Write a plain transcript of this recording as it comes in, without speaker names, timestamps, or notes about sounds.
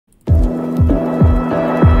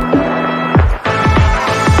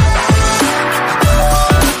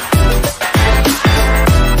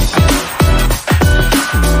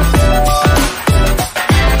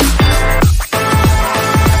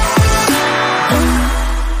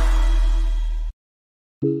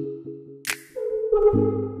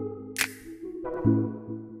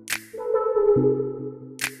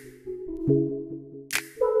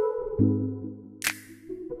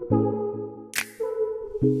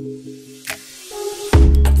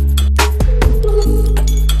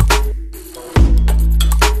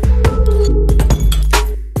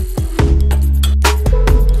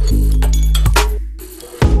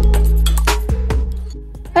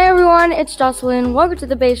It's Jocelyn. Welcome to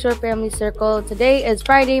the Bayshore Family Circle. Today is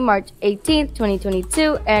Friday, March 18th,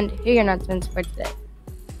 2022, and here are your announcements for today.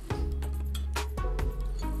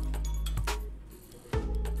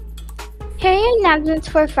 Here are your announcements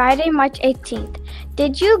for Friday, March 18th.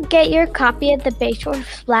 Did you get your copy of the Bayshore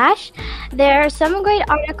Splash? There are some great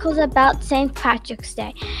articles about St. Patrick's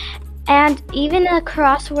Day and even a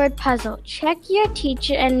crossword puzzle. Check your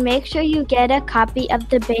teacher and make sure you get a copy of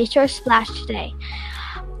the Bayshore Splash today.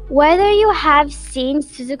 Whether you have seen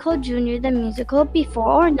Physical Junior the musical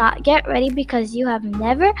before or not, get ready because you have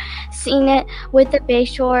never seen it with the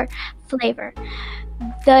Bayshore flavor.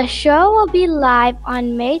 The show will be live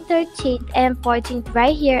on May 13th and 14th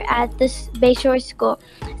right here at the Bayshore School.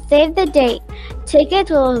 Save the date.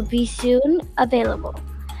 Tickets will be soon available.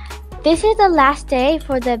 This is the last day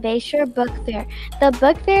for the Bayshore Book Fair. The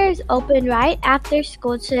book fair is open right after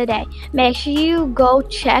school today. Make sure you go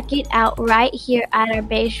check it out right here at our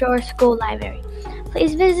Bayshore School Library.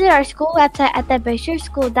 Please visit our school website at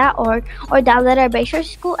thebayshoreschool.org or download our Bayshore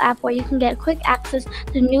School app where you can get quick access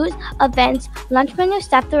to news, events, lunch menu,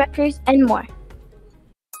 staff directories, and more.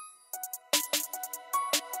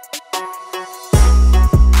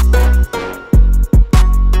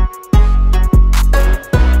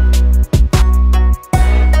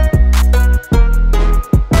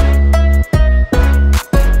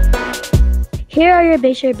 Here are your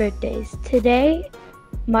Bayshore birthdays. Today,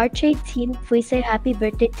 March 18th, we say happy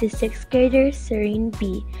birthday to 6th grader Serene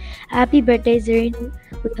B. Happy birthday, Serene.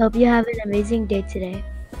 We hope you have an amazing day today.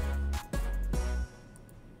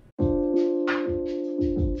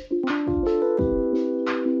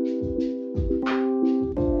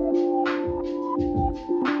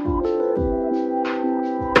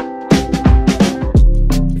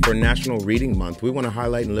 For National Reading Month, we want to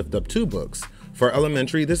highlight and lift up two books. For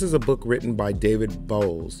elementary, this is a book written by David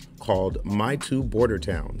Bowles called My Two Border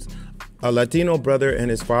Towns. A Latino brother and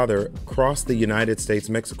his father crossed the United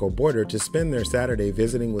States-Mexico border to spend their Saturday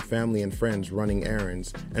visiting with family and friends, running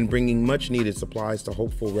errands, and bringing much-needed supplies to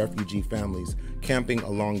hopeful refugee families camping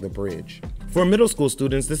along the bridge. For middle school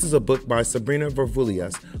students, this is a book by Sabrina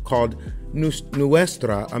Vervullias called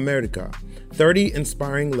Nuestra America, 30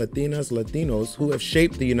 Inspiring Latinos who have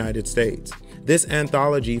shaped the United States. This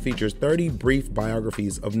anthology features 30 brief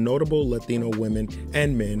biographies of notable Latino women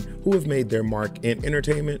and men who have made their mark in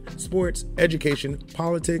entertainment, sports, education,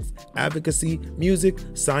 politics, advocacy, music,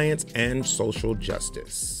 science, and social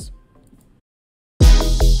justice.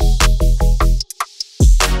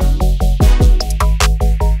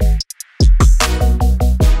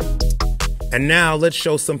 And now let's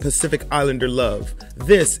show some Pacific Islander love.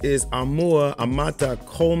 This is Amua Amata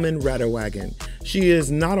Coleman Radawagan. She is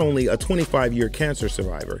not only a 25-year cancer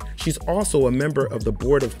survivor, she's also a member of the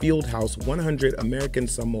board of Fieldhouse 100 American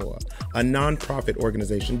Samoa, a nonprofit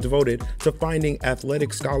organization devoted to finding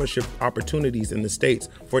athletic scholarship opportunities in the States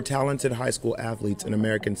for talented high school athletes in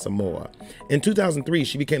American Samoa. In 2003,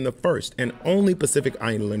 she became the first and only Pacific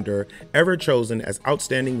Islander ever chosen as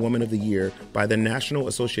Outstanding Woman of the Year by the National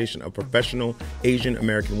Association of Professional Asian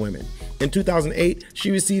American Women. In 2008,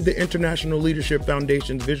 she received the International Leadership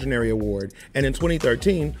Foundation's Visionary Award, and in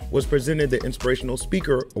 2013 was presented the Inspirational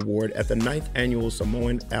Speaker Award at the 9th Annual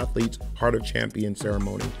Samoan Athletes Heart of Champions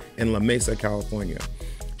ceremony in La Mesa, California.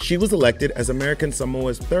 She was elected as American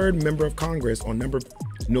Samoa's third member of Congress on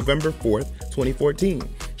November 4th, 2014.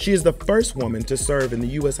 She is the first woman to serve in the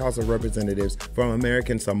U.S. House of Representatives from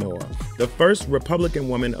American Samoa, the first Republican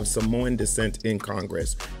woman of Samoan descent in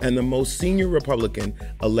Congress, and the most senior Republican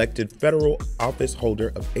elected federal office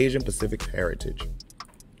holder of Asian Pacific heritage.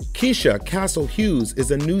 Keisha Castle-Hughes is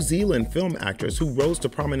a New Zealand film actress who rose to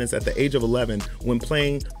prominence at the age of 11 when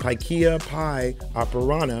playing Paikea Pai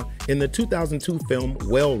Aparana in the 2002 film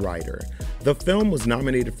Whale Rider. The film was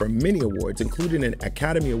nominated for many awards, including an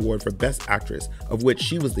Academy Award for Best Actress, of which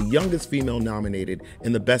she was the youngest female nominated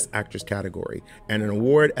in the Best Actress category, and an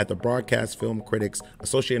award at the Broadcast Film Critics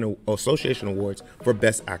Association Awards for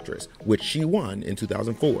Best Actress, which she won in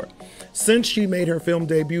 2004. Since she made her film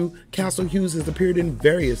debut, Castle-Hughes has appeared in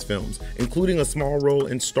various films, including a small role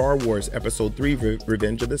in Star Wars Episode III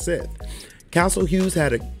Revenge of the Sith. Castle-Hughes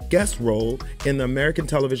had a guest role in the American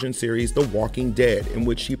television series The Walking Dead, in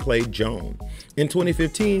which she played Joan. In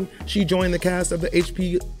 2015, she joined the cast of the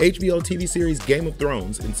HBO TV series Game of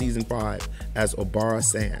Thrones in Season 5 as Obara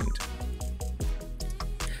Sand.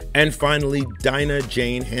 And finally, Dinah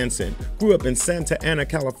Jane Hansen grew up in Santa Ana,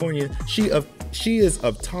 California. She is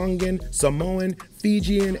of Tongan, Samoan,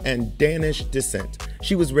 Fijian, and Danish descent.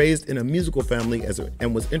 She was raised in a musical family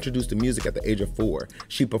and was introduced to music at the age of 4.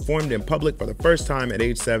 She performed in public for the first time at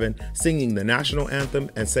age 7, singing the national anthem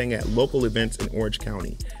and sang at local events in Orange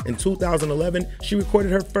County. In 2011, she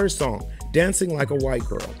recorded her first song, Dancing Like a White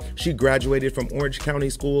Girl. She graduated from Orange County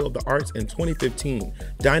School of the Arts in 2015.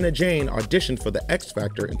 Dinah Jane auditioned for the X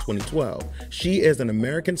Factor in 2012. She is an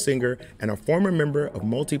American singer and a former member of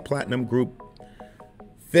multi-platinum group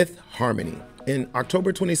Fifth Harmony. In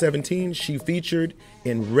October 2017, she featured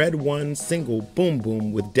in Red One's single Boom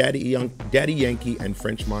Boom with Daddy Yankee and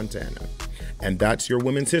French Montana. And that's your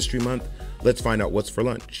Women's History Month. Let's find out what's for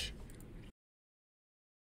lunch.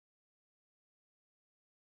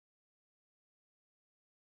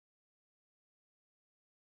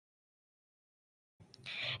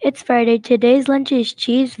 It's Friday. Today's lunch is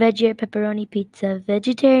cheese, veggie, or pepperoni pizza.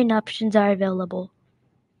 Vegetarian options are available.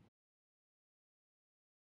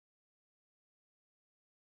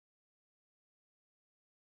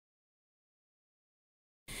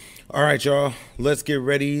 All right, y'all, let's get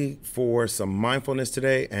ready for some mindfulness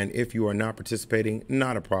today. And if you are not participating,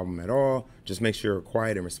 not a problem at all. Just make sure you're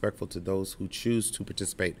quiet and respectful to those who choose to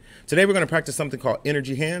participate. Today, we're going to practice something called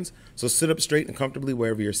energy hands. So sit up straight and comfortably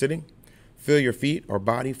wherever you're sitting. Feel your feet or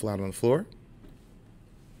body flat on the floor.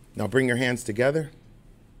 Now bring your hands together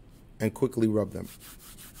and quickly rub them.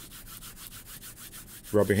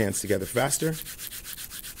 Rub your hands together faster.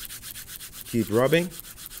 Keep rubbing.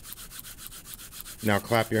 Now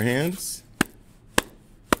clap your hands.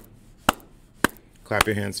 Clap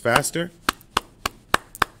your hands faster.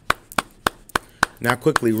 Now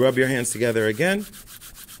quickly rub your hands together again.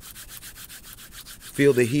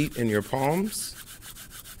 Feel the heat in your palms.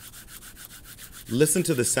 Listen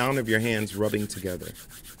to the sound of your hands rubbing together.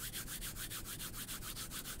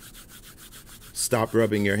 Stop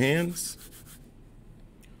rubbing your hands.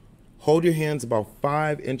 Hold your hands about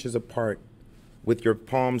 5 inches apart with your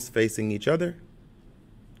palms facing each other.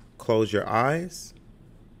 Close your eyes.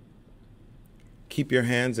 Keep your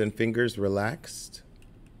hands and fingers relaxed.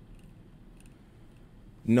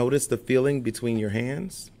 Notice the feeling between your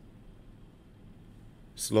hands.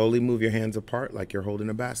 Slowly move your hands apart like you're holding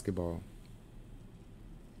a basketball.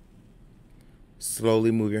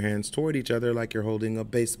 Slowly move your hands toward each other like you're holding a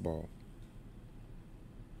baseball.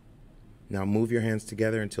 Now move your hands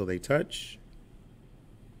together until they touch.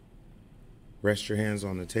 Rest your hands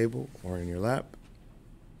on the table or in your lap.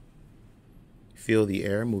 Feel the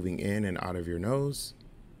air moving in and out of your nose.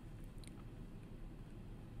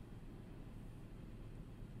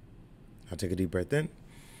 Now take a deep breath in.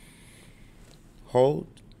 Hold.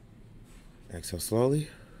 Exhale slowly.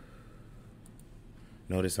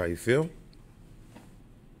 Notice how you feel.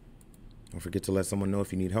 Don't forget to let someone know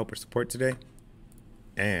if you need help or support today.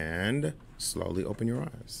 And slowly open your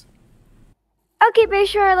eyes. Okay,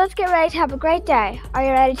 Bayshore, let's get ready to have a great day. Are you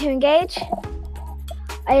ready to engage?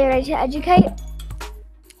 Are you ready to educate?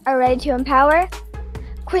 Are you ready to empower?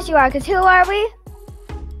 Of course you are, because who are we?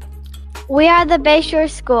 We are the Bayshore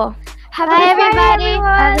School. Have a good Friday,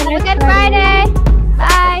 everybody. Have a good Friday.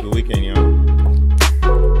 Bye. Good weekend, y'all.